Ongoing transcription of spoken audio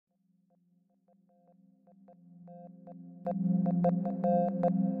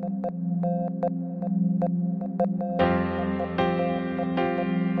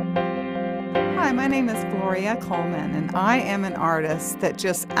Hi, my name is Gloria Kohlmann, and I am an artist that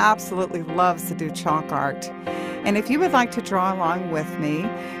just absolutely loves to do chalk art. And if you would like to draw along with me,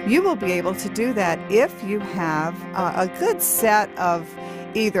 you will be able to do that if you have a good set of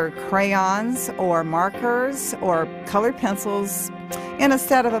either crayons or markers or colored pencils. In a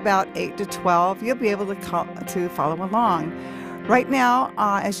set of about 8 to 12, you'll be able to follow along. Right now,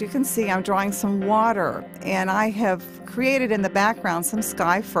 as you can see, I'm drawing some water, and I have created in the background some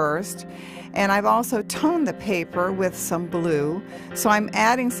sky first, and I've also toned the paper with some blue. So I'm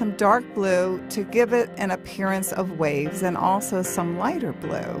adding some dark blue to give it an appearance of waves, and also some lighter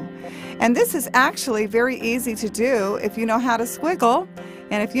blue. And this is actually very easy to do if you know how to squiggle,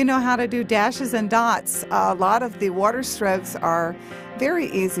 and if you know how to do dashes and dots. A lot of the water strokes are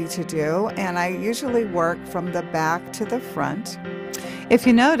very easy to do, and I usually work from the back to the front. If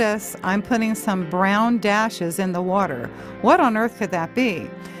you notice, I'm putting some brown dashes in the water. What on earth could that be?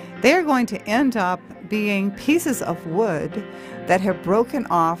 They're going to end up being pieces of wood that have broken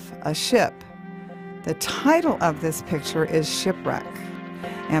off a ship. The title of this picture is Shipwrecked,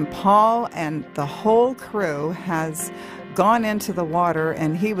 and Paul and the whole crew has gone into the water,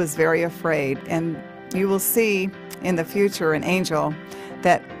 and he was very afraid. And you will see in the future an angel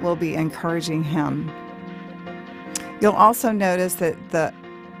that will be encouraging him. You'll also notice that the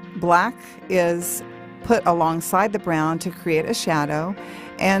black is put alongside the brown to create a shadow,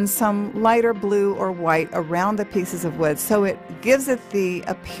 and some lighter blue or white around the pieces of wood, so it gives it the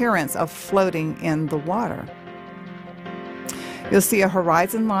appearance of floating in the water. You'll see a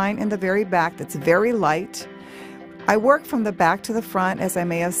horizon line in the very back that's very light. I work from the back to the front, as I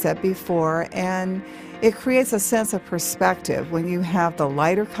may have said before, and it creates a sense of perspective when you have the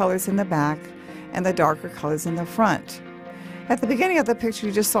lighter colors in the back and the darker colors in the front. At the beginning of the picture,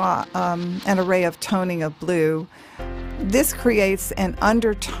 you just saw an array of toning of blue. This creates an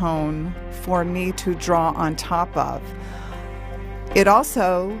undertone for me to draw on top of. It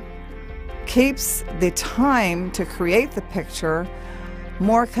also keeps the time to create the picture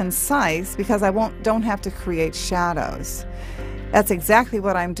more concise, because I don't have to create shadows. That's exactly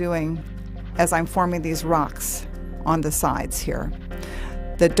what I'm doing as I'm forming these rocks on the sides here.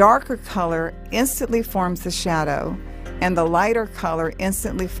 The darker color instantly forms the shadow, and the lighter color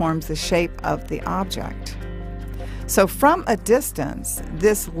instantly forms the shape of the object. So from a distance,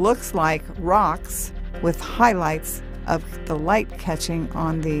 this looks like rocks with highlights of the light catching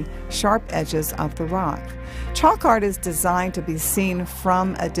on the sharp edges of the rock. Chalk art is designed to be seen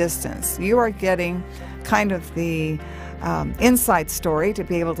from a distance. You are getting kind of the inside story to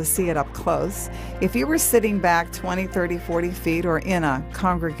be able to see it up close. If you were sitting back 20, 30, 40 feet or in a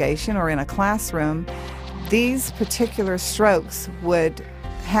congregation or in a classroom, these particular strokes would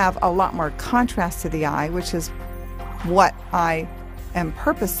have a lot more contrast to the eye, which is what I am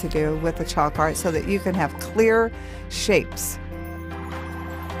purposed to do with the chalk art, so that you can have clear shapes.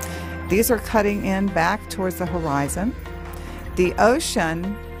 These are cutting in back towards the horizon. The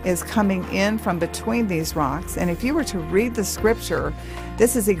ocean is coming in from between these rocks, and if you were to read the scripture,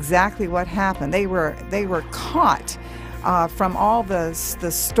 this is exactly what happened. They were caught from all the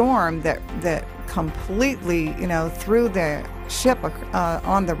storm that completely, threw the ship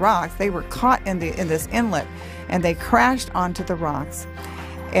on the rocks. They were caught in this inlet, and they crashed onto the rocks.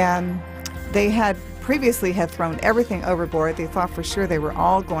 And they had previously thrown everything overboard. They thought for sure they were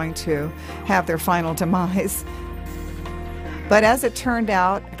all going to have their final demise. But as it turned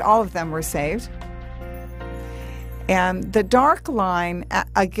out, all of them were saved. And the dark line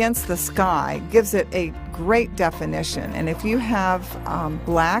against the sky gives it a great definition. And if you have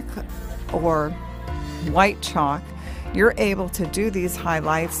black or white chalk, you're able to do these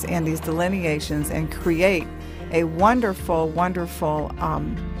highlights and these delineations and create a wonderful, wonderful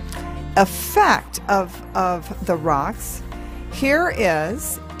effect of the rocks. Here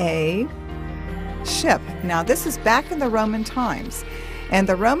is a ship. Now this is back in the Roman times, and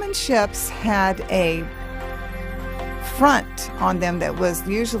the Roman ships had a front on them that was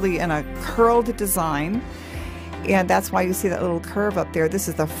usually in a curled design, and that's why you see that little curve up there. This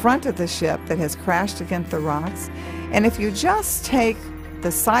is the front of the ship that has crashed against the rocks. And if you just take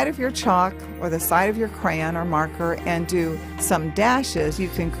the side of your chalk or the side of your crayon or marker and do some dashes, you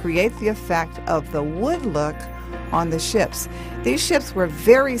can create the effect of the wood look on the ships. These ships were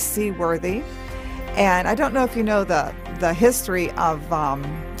very seaworthy, and I don't know if you know the history of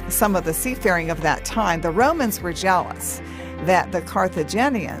some of the seafaring of that time. The Romans were jealous that the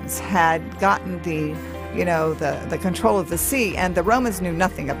Carthaginians had gotten the control of the sea, and the Romans knew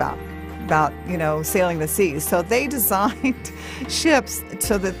nothing about about, sailing the seas. So they designed ships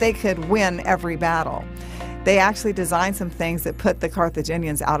so that they could win every battle. They actually designed some things that put the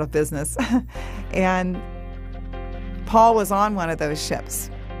Carthaginians out of business. And Paul was on one of those ships.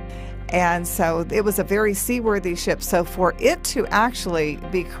 And so it was a very seaworthy ship. So for it to actually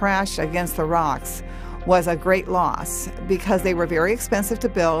be crashed against the rocks was a great loss because they were very expensive to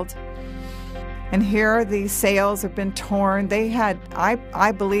build. And here the sails have been torn. They had,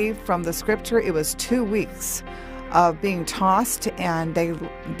 I believe from the scripture, it was 2 weeks of being tossed, and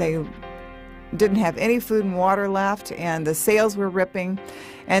they didn't have any food and water left, and the sails were ripping,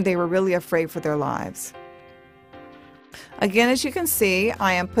 and they were really afraid for their lives. Again, as you can see,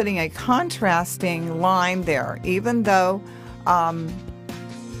 I am putting a contrasting line there. Even though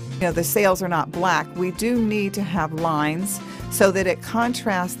the sails are not black, we do need to have lines so that it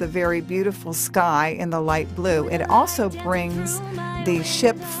contrasts the very beautiful sky in the light blue. It also brings the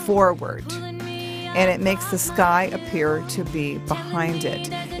ship forward, and it makes the sky appear to be behind it.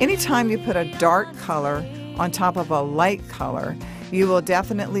 Anytime you put a dark color on top of a light color, you will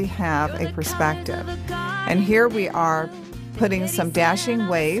definitely have a perspective. And here we are putting some dashing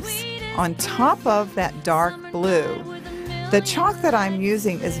waves on top of that dark blue. The chalk that I'm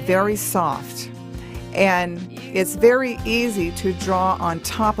using is very soft, and it's very easy to draw on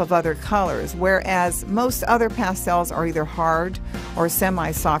top of other colors, whereas most other pastels are either hard or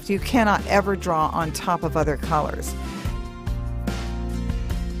semi-soft. You cannot ever draw on top of other colors.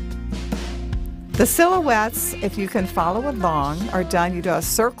 The silhouettes, if you can follow along, are done. You do a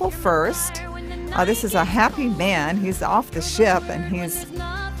circle first. This is a happy man. He's off the ship, and he's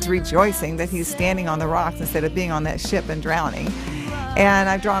rejoicing that he's standing on the rocks instead of being on that ship and drowning. And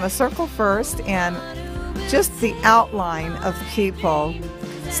I've drawn a circle first, and just the outline of people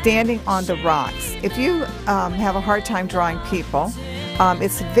standing on the rocks. If you have a hard time drawing people,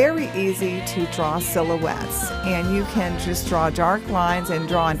 it's very easy to draw silhouettes, and you can just draw dark lines and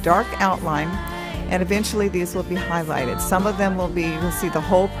draw a dark outline, and eventually these will be highlighted. Some of them will be, you'll see the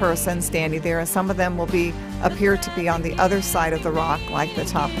whole person standing there, and some of them will appear to be on the other side of the rock like the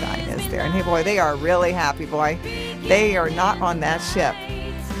top guy is there. And hey boy, they are really happy, boy. They are not on that ship.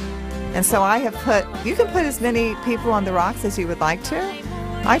 And so I have you can put as many people on the rocks as you would like to.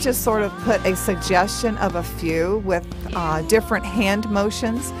 I just sort of put a suggestion of a few with different hand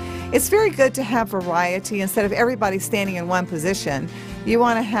motions. It's very good to have variety instead of everybody standing in one position. You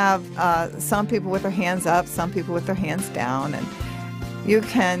want to have some people with their hands up, some people with their hands down, and you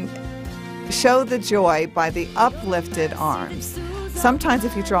can show the joy by the uplifted arms. Sometimes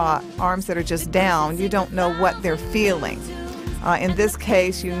if you draw arms that are just down, you don't know what they're feeling. In this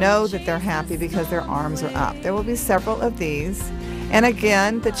case, you know that they're happy because their arms are up. There will be several of these. And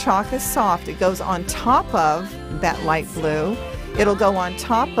again, the chalk is soft. It goes on top of that light blue. It'll go on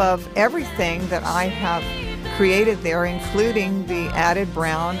top of everything that I have created there, including the added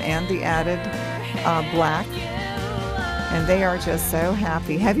brown and the added black. And they are just so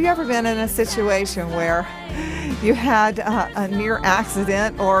happy. Have you ever been in a situation where you had a near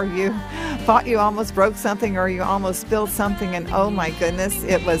accident, or you thought you almost broke something, or you almost spilled something, and oh my goodness,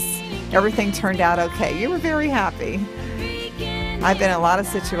 everything turned out okay? You were very happy. I've been in a lot of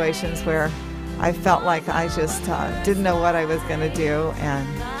situations where I felt like I just didn't know what I was going to do, and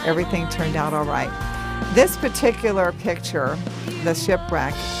everything turned out all right. This particular picture, the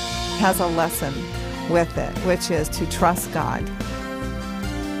shipwreck, has a lesson with it, which is to trust God.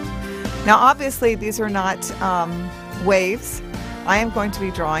 Now obviously these are not waves. I am going to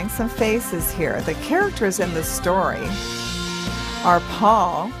be drawing some faces here. The characters in the story are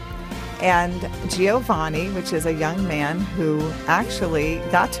Paul and Giovanni, which is a young man who actually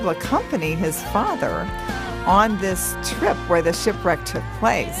got to accompany his father on this trip where the shipwreck took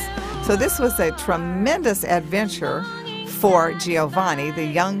place. So this was a tremendous adventure for Giovanni, the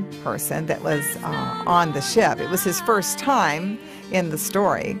young person that was on the ship. It was his first time in the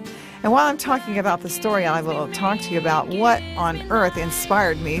story. And while I'm talking about the story, I will talk to you about what on earth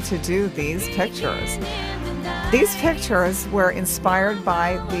inspired me to do these pictures. These pictures were inspired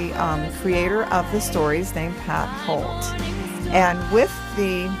by the creator of the stories named Pat Holt. And with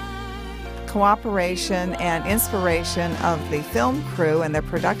the cooperation and inspiration of the film crew and the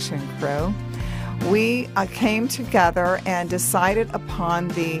production crew, we came together and decided upon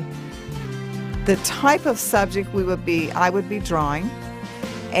the type of subject I would be drawing,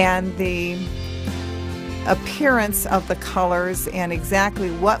 and the appearance of the colors, and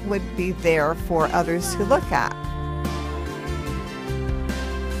exactly what would be there for others to look at.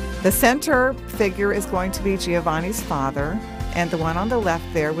 The center figure is going to be Giovanni's father, and the one on the left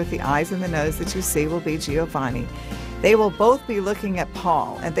there with the eyes and the nose that you see will be Giovanni. they will both be looking at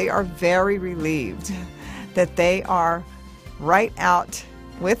Paul, and they are very relieved that they are right out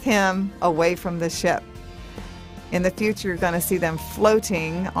with him away from the ship. In the future, you're going to see them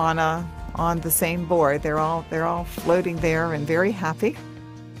floating on the same board. They're all floating there and very happy.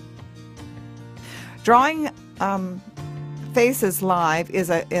 Drawing faces live is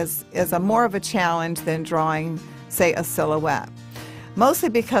a more of a challenge than drawing, say, a silhouette. Mostly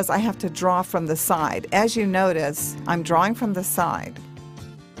because I have to draw from the side. As you notice, I'm drawing from the side.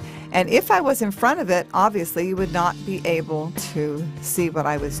 And if I was in front of it, obviously you would not be able to see what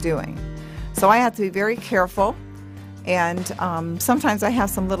I was doing. So I have to be very careful, and sometimes I have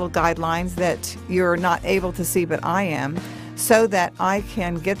some little guidelines that you're not able to see, but I am, so that I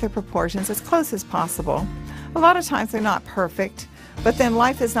can get the proportions as close as possible. A lot of times they're not perfect, but then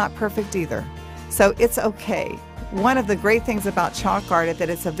life is not perfect either. So it's okay. One of the great things about chalk art is that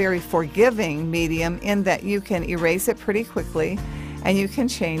it's a very forgiving medium in that you can erase it pretty quickly and you can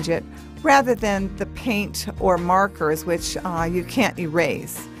change it, rather than the paint or markers, which you can't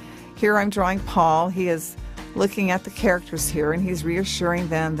erase. Here I'm drawing Paul. He is looking at the characters here, and he's reassuring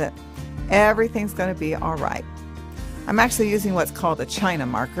them that everything's going to be all right. I'm actually using what's called a China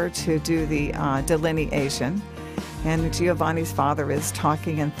marker to do the delineation, and Giovanni's father is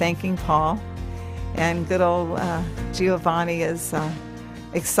talking and thanking Paul. And good old Giovanni is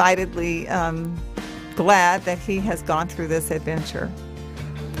excitedly glad that he has gone through this adventure.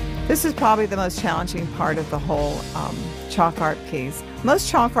 This is probably the most challenging part of the whole chalk art piece. Most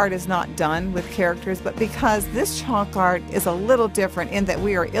chalk art is not done with characters, but because this chalk art is a little different in that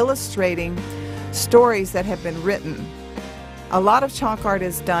we are illustrating stories that have been written. A lot of chalk art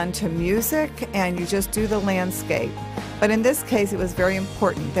is done to music, and you just do the landscape. But in this case, it was very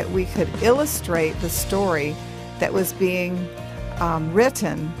important that we could illustrate the story that was being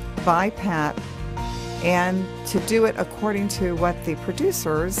written by Pat, and to do it according to what the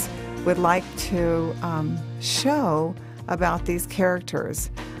producers would like to show about these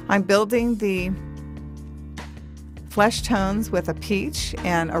characters. I'm building the flesh tones with a peach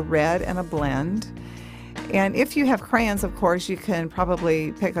and a red and a blend. And if you have crayons, of course, you can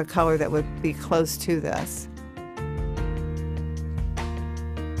probably pick a color that would be close to this.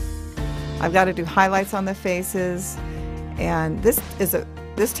 I've got to do highlights on the faces, and this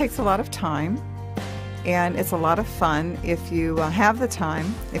takes a lot of time, and it's a lot of fun if you have the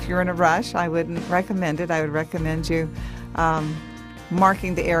time. If you're in a rush, I wouldn't recommend it. I would recommend you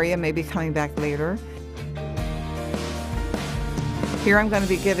marking the area, maybe coming back later. Here I'm going to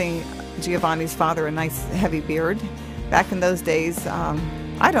be giving Giovanni's father a nice heavy beard. Back in those days,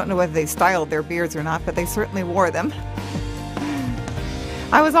 I don't know whether they styled their beards or not, but they certainly wore them.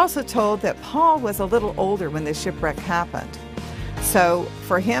 I was also told that Paul was a little older when the shipwreck happened. So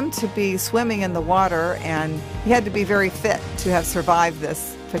for him to be swimming in the water, and he had to be very fit to have survived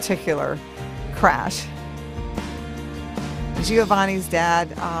this particular crash. Giovanni's dad,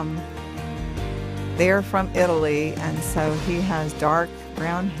 they're from Italy, and so he has dark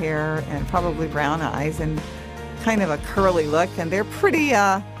brown hair and probably brown eyes and kind of a curly look, and they're pretty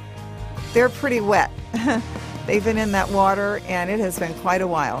wet. They've been in that water, and it has been quite a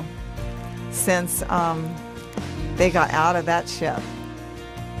while since they got out of that ship.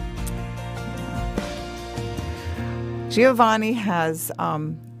 Giovanni has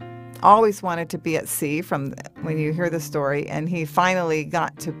always wanted to be at sea from when you hear the story, and he finally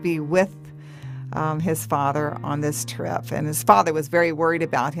got to be with his father on this trip. And his father was very worried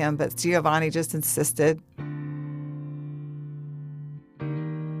about him, but Giovanni just insisted.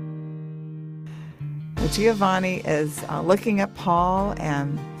 Giovanni is looking at Paul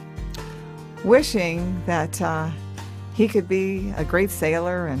and wishing that he could be a great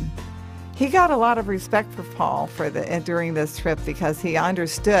sailor, and he got a lot of respect for Paul during this trip because he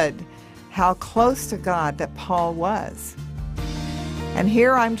understood how close to God that Paul was. And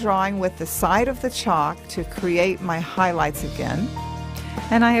here I'm drawing with the side of the chalk to create my highlights again.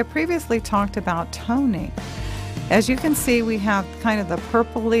 And I have previously talked about toning. As you can see, we have kind of the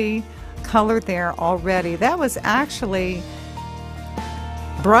purpley color there already. That was actually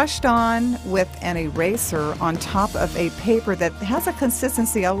brushed on with an eraser on top of a paper that has a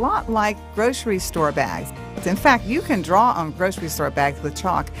consistency a lot like grocery store bags. In fact, you can draw on grocery store bags with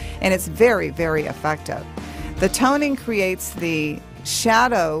chalk, and it's very, very effective. The toning creates the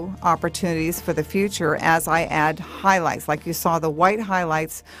shadow opportunities for the future as I add highlights, like you saw the white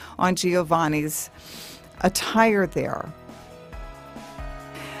highlights on Giovanni's attire there.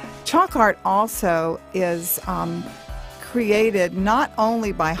 Chalk art also is created not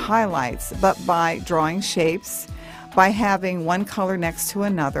only by highlights, but by drawing shapes, by having one color next to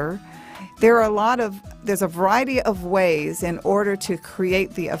another. There are a lot of there's a variety of ways in order to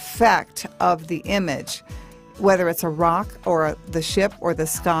create the effect of the image, whether it's a rock or the ship or the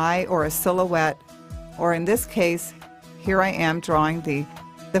sky or a silhouette, or in this case, here I am drawing the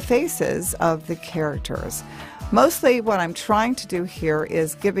faces of the characters. Mostly what I'm trying to do here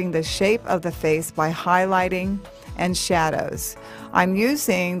is giving the shape of the face by highlighting and shadows. I'm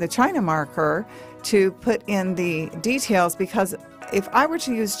using the China marker to put in the details because if I were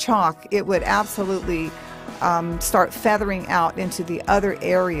to use chalk, it would absolutely start feathering out into the other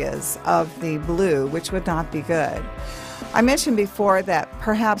areas of the blue, which would not be good. I mentioned before that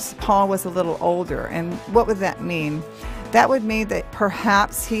perhaps Paul was a little older, and what would that mean? That would mean that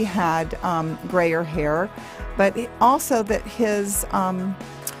perhaps he had grayer hair, but also that his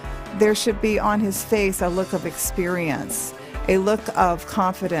there should be on his face a look of experience, a look of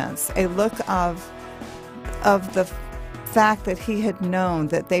confidence, a look of the fact that he had known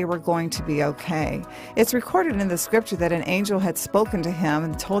that they were going to be okay. It's recorded in the scripture that an angel had spoken to him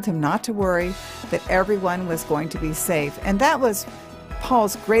and told him not to worry, that everyone was going to be safe. And that was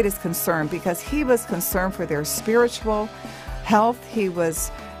Paul's greatest concern, because he was concerned for their spiritual health. He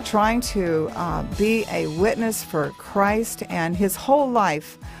was trying to be a witness for Christ, and his whole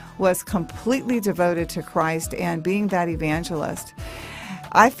life was completely devoted to Christ and being that evangelist.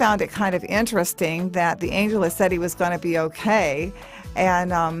 I found it kind of interesting that the angel had said he was going to be okay,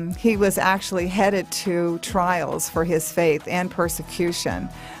 and he was actually headed to trials for his faith and persecution.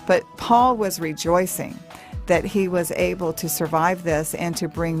 But Paul was rejoicing that he was able to survive this and to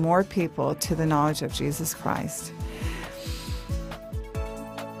bring more people to the knowledge of Jesus Christ.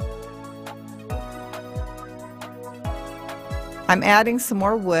 I'm adding some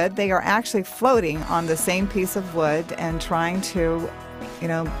more wood. They are actually floating on the same piece of wood and trying to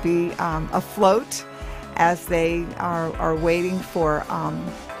be afloat as they are waiting for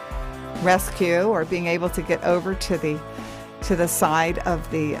rescue or being able to get over to the side of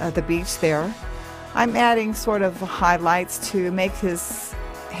the beach there. I'm adding sort of highlights to make his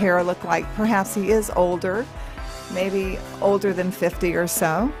hair look like perhaps he is older, maybe older than 50 or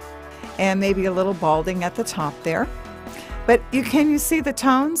so, and maybe a little balding at the top there. But you see the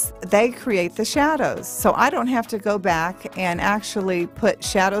tones? They create the shadows. So I don't have to go back and actually put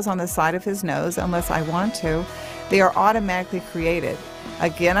shadows on the side of his nose unless I want to. They are automatically created.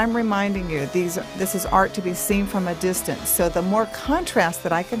 Again, I'm reminding you, this is art to be seen from a distance. So the more contrast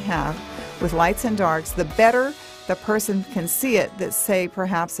that I can have with lights and darks, the better the person can see it that, say,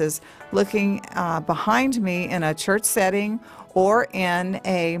 perhaps is looking behind me in a church setting or in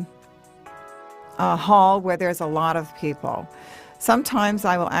a hall where there's a lot of people. Sometimes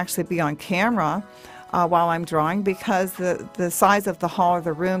I will actually be on camera while I'm drawing, because the size of the hall or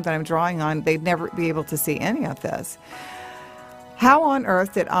the room that I'm drawing on, they'd never be able to see any of this. How on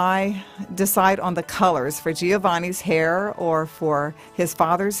earth did I decide on the colors for Giovanni's hair or for his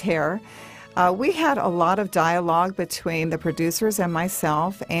father's hair? We had a lot of dialogue between the producers and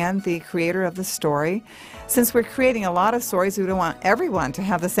myself and the creator of the story. Since we're creating a lot of stories, we don't want everyone to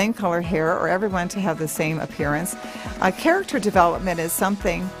have the same color hair or everyone to have the same appearance. Character development is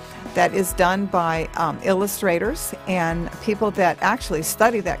something that is done by illustrators and people that actually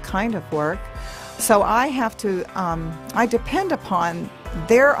study that kind of work. So I have to, I depend upon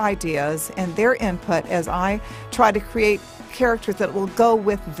their ideas and their input as I try to create characters that will go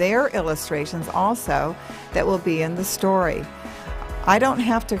with their illustrations also that will be in the story. I don't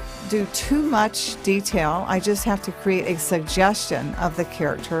have to do too much detail. I just have to create a suggestion of the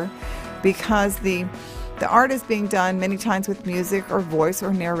character, because the art is being done many times with music or voice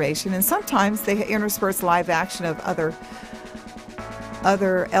or narration, and sometimes they intersperse live action of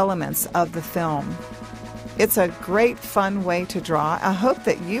other elements of the film. It's a great fun way to draw. I hope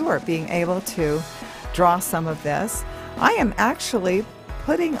that you are being able to draw some of this. I am actually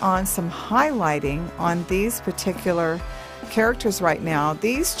putting on some highlighting on these particular characters right now.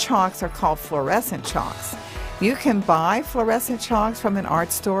 These chalks are called fluorescent chalks. You can buy fluorescent chalks from an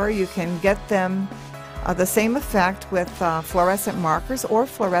art store. You can get them the same effect with fluorescent markers or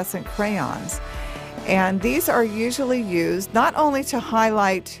fluorescent crayons. And these are usually used not only to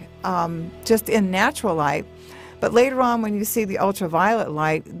highlight just in natural light, but later on when you see the ultraviolet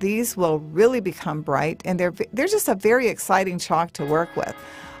light, these will really become bright, and they're just a very exciting chalk to work with.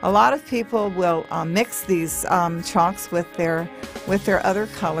 A lot of people will mix these chalks with their other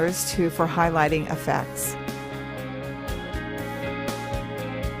colors for highlighting effects.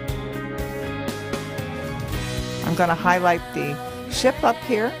 I'm going to highlight the ship up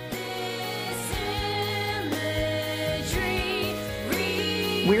here.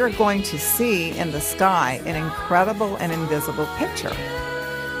 We are going to see in the sky an incredible and invisible picture.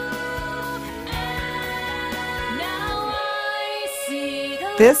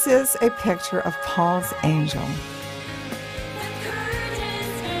 This is a picture of Paul's angel.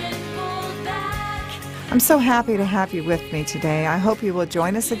 I'm so happy to have you with me today. I hope you will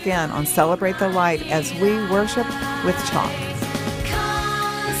join us again on Celebrate the Light as we worship with chalk.